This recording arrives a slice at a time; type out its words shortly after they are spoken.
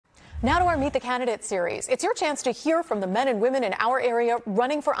Now to our Meet the Candidates series. It's your chance to hear from the men and women in our area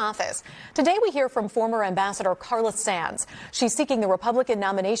running for office. Today we hear from former Ambassador Carla Sands. She's seeking the Republican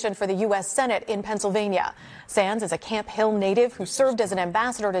nomination for the U.S. Senate in Pennsylvania. Sands is a Camp Hill native who served as an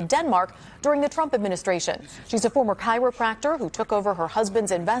ambassador to Denmark during the Trump administration. She's a former chiropractor who took over her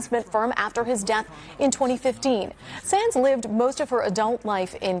husband's investment firm after his death in 2015. Sands lived most of her adult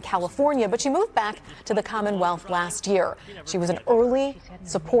life in California, but she moved back to the Commonwealth last year. She was an early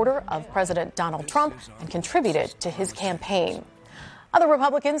supporter of President Donald Trump and contributed to his campaign. Other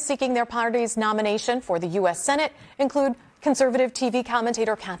Republicans seeking their party's nomination for the U.S. Senate include conservative TV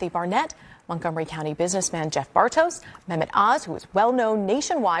commentator Kathy Barnett, Montgomery County businessman Jeff Bartos, Mehmet Oz, who is well known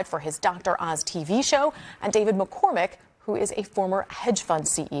nationwide for his Dr. Oz TV show, and David McCormick, who is a former hedge fund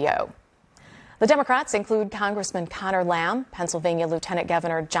CEO. The Democrats include Congressman Connor Lamb, Pennsylvania Lieutenant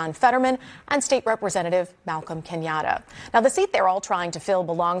Governor John Fetterman, and State Representative Malcolm Kenyatta. Now, the seat they're all trying to fill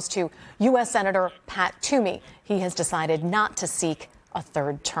belongs to U.S. Senator Pat Toomey. He has decided not to seek a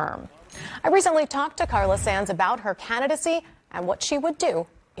third term. I recently talked to Carla Sands about her candidacy and what she would do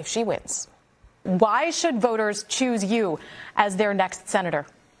if she wins. Why should voters choose you as their next senator?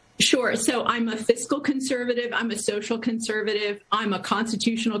 Sure. So I'm a fiscal conservative. I'm a social conservative. I'm a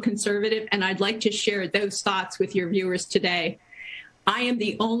constitutional conservative. And I'd like to share those thoughts with your viewers today. I am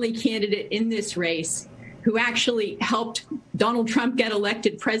the only candidate in this race who actually helped Donald Trump get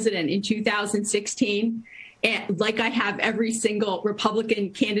elected president in 2016. And like I have every single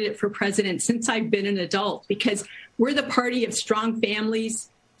Republican candidate for president since I've been an adult, because we're the party of strong families,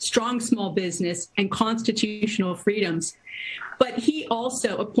 strong small business, and constitutional freedoms. But he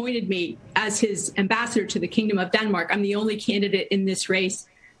also appointed me as his ambassador to the Kingdom of Denmark. I'm the only candidate in this race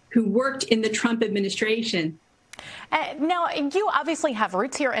who worked in the Trump administration. Now, you obviously have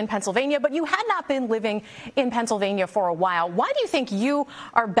roots here in Pennsylvania, but you had not been living in Pennsylvania for a while. Why do you think you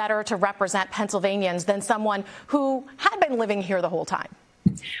are better to represent Pennsylvanians than someone who had been living here the whole time?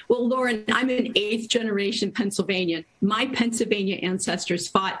 Well, Lauren, I'm an eighth-generation Pennsylvanian. My Pennsylvania ancestors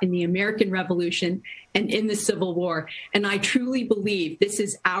fought in the American Revolution and in the Civil War, and I truly believe this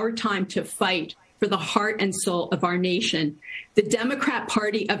is our time to fight for the heart and soul of our nation. The Democrat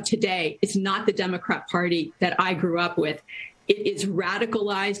Party of today is not the Democrat Party that I grew up with. It is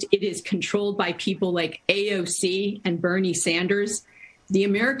radicalized. It is controlled by people like AOC and Bernie Sanders. The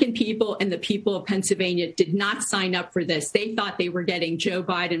American people and the people of Pennsylvania did not sign up for this. They thought they were getting Joe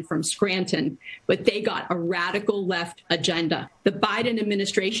Biden from Scranton, but they got a radical left agenda. The Biden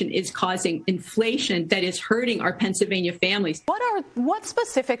administration is causing inflation that is hurting our Pennsylvania families. What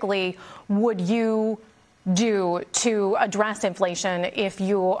specifically would you do to address inflation if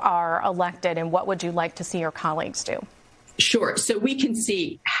you are elected, and what would you like to see your colleagues do? Sure. So we can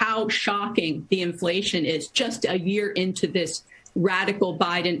see how shocking the inflation is just a year into this radical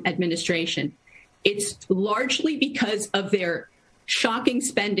Biden administration. It's largely because of their shocking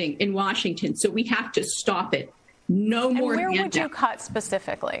spending in Washington. So we have to stop it. No more. And where would you cut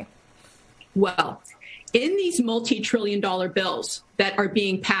specifically? Well, in these multi-trillion-dollar bills that are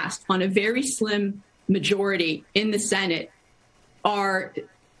being passed on a very slim majority in the Senate are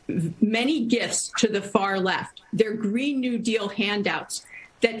many gifts to the far left. They're Green New Deal handouts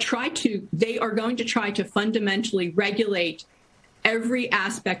that they are going to try to fundamentally regulate every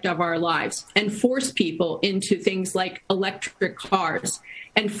aspect of our lives and force people into things like electric cars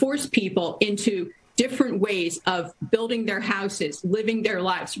and force people into different ways of building their houses, living their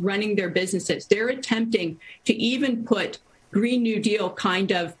lives, running their businesses. They're attempting to even put Green New Deal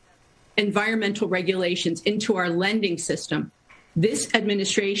kind of environmental regulations into our lending system. This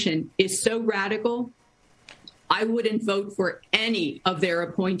administration is so radical, I wouldn't vote for any of their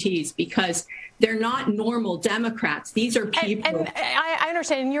appointees because they're not normal Democrats. These are people. And I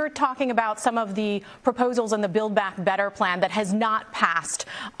understand you're talking about some of the proposals in the Build Back Better plan that has not passed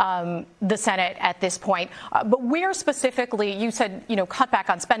the Senate at this point. But where specifically, you said, cut back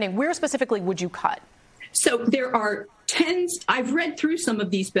on spending. Where specifically would you cut? So there are tens. I've read through some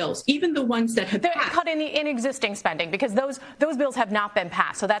of these bills, even the ones that have passed. Cut in existing spending, because those bills have not been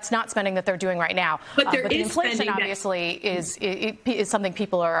passed. So that's not spending that they're doing right now. But the inflation obviously is something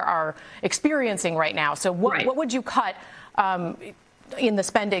people are experiencing right now. So what would you cut in the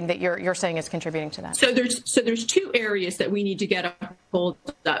spending that you're saying is contributing to that? So there's two areas that we need to get a hold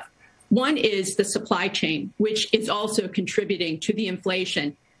of. One is the supply chain, which is also contributing to the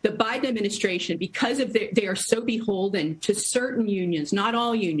inflation. The Biden administration, because of they are so beholden to certain unions, not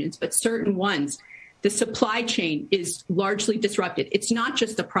all unions, but certain ones, the supply chain is largely disrupted. It's not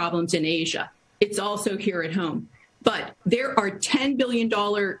just the problems in Asia. It's also here at home. But there are $10 billion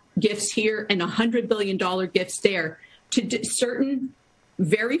gifts here and $100 billion gifts there to certain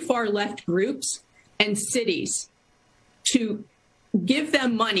very far left groups and cities to give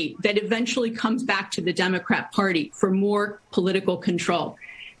them money that eventually comes back to the Democrat Party for more political control.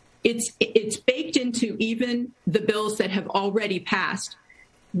 It's baked into even the bills that have already passed.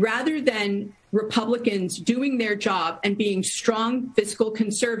 Rather than Republicans doing their job and being strong fiscal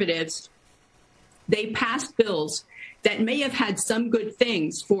conservatives, they passed bills that may have had some good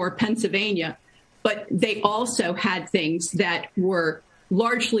things for Pennsylvania, but they also had things that were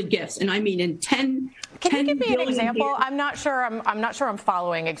largely gifts. And I mean, in 10 Can you give me an example? I'm not sure I'm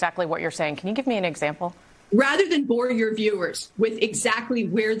following exactly what you're saying. Can you give me an example? Rather than bore your viewers with exactly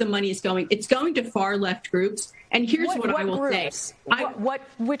where the money is going, it's going to far left groups. And here's what I will groups? say.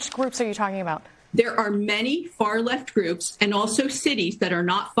 Which groups are you talking about? There are many far left groups and also cities that are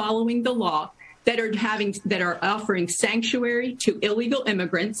not following the law, that are offering sanctuary to illegal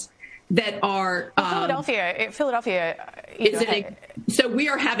immigrants, that are Philadelphia. So we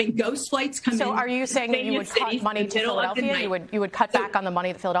are having ghost flights come in. So are you saying that you would cut money to Philadelphia? You would cut back on the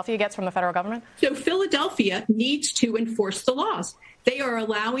money that Philadelphia gets from the federal government? So Philadelphia needs to enforce the laws. They are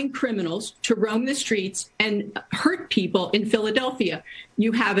allowing criminals to roam the streets and hurt people in Philadelphia.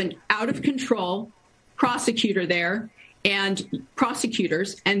 You have an out of control prosecutor there and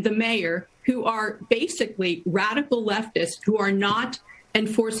prosecutors and the mayor who are basically radical leftists who are not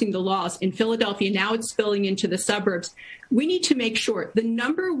enforcing the laws in Philadelphia. Now it's spilling into the suburbs. We need to make sure the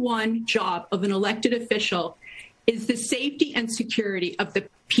number one job of an elected official is the safety and security of the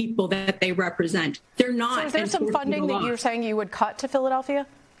people that they represent. They're not. So is there some funding that you're saying you would cut to Philadelphia?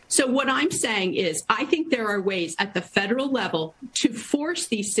 So what I'm saying is I think there are ways at the federal level to force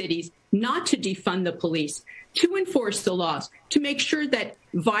these cities not to defund the police, to enforce the laws, to make sure that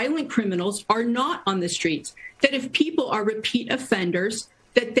violent criminals are not on the streets, that if people are repeat offenders,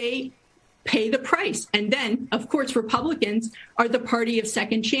 that they pay the price. And then, of course, Republicans are the party of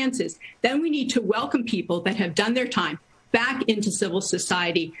second chances. Then we need to welcome people that have done their time back into civil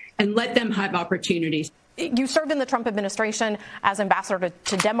society and let them have opportunities. You served in the Trump administration as ambassador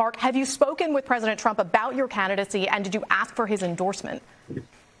to Denmark. Have you spoken with President Trump about your candidacy, and did you ask for his endorsement?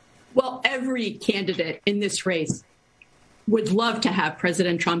 Well, every candidate in this race would love to have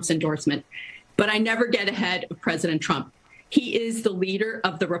President Trump's endorsement, but I never get ahead of President Trump. He is the leader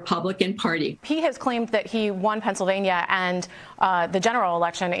of the Republican Party. He has claimed that he won Pennsylvania and the general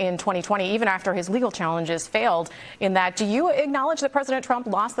election in 2020, even after his legal challenges failed in that. Do you acknowledge that President Trump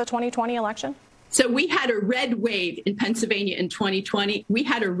lost the 2020 election? So we had a red wave in Pennsylvania in 2020. We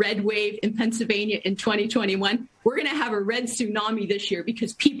had a red wave in Pennsylvania in 2021. We're going to have a red tsunami this year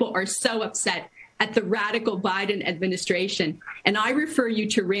because people are so upset at the radical Biden administration. And I refer you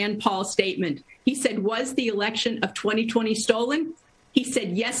to Rand Paul's statement. He said, was the election of 2020 stolen? He said,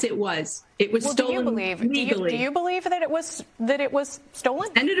 yes, it was. It was stolen legally. Do you believe that it was stolen?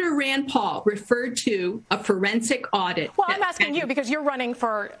 Senator Rand Paul referred to a forensic audit. Well, I'm asking you because you're running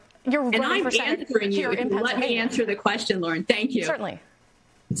for Senate here in Pennsylvania. Let me answer the question, Lauren. Thank you. Certainly.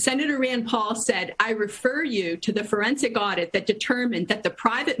 Senator Rand Paul said, I refer you to the forensic audit that determined that the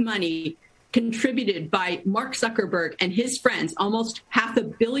private money contributed by Mark Zuckerberg and his friends, almost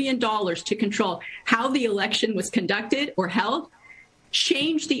 $500 million to control how the election was conducted or held,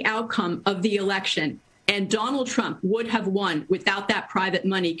 changed the outcome of the election. And Donald Trump would have won without that private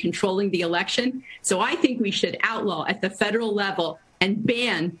money controlling the election. So I think we should outlaw at the federal level and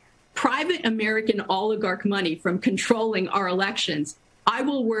ban private American oligarch money from controlling our elections. I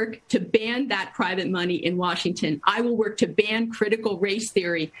will work to ban that private money in Washington. I will work to ban critical race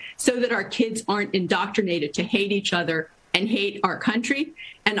theory so that our kids aren't indoctrinated to hate each other and hate our country.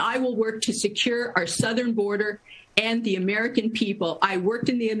 And I will work to secure our southern border and the American people. I worked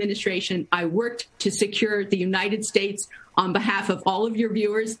in the administration. I worked to secure the United States on behalf of all of your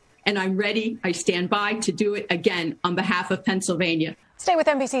viewers. And I'm ready. I stand by to do it again on behalf of Pennsylvania. Stay with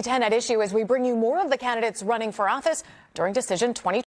NBC 10 at Issue as we bring you more of the candidates running for office during Decision 2020.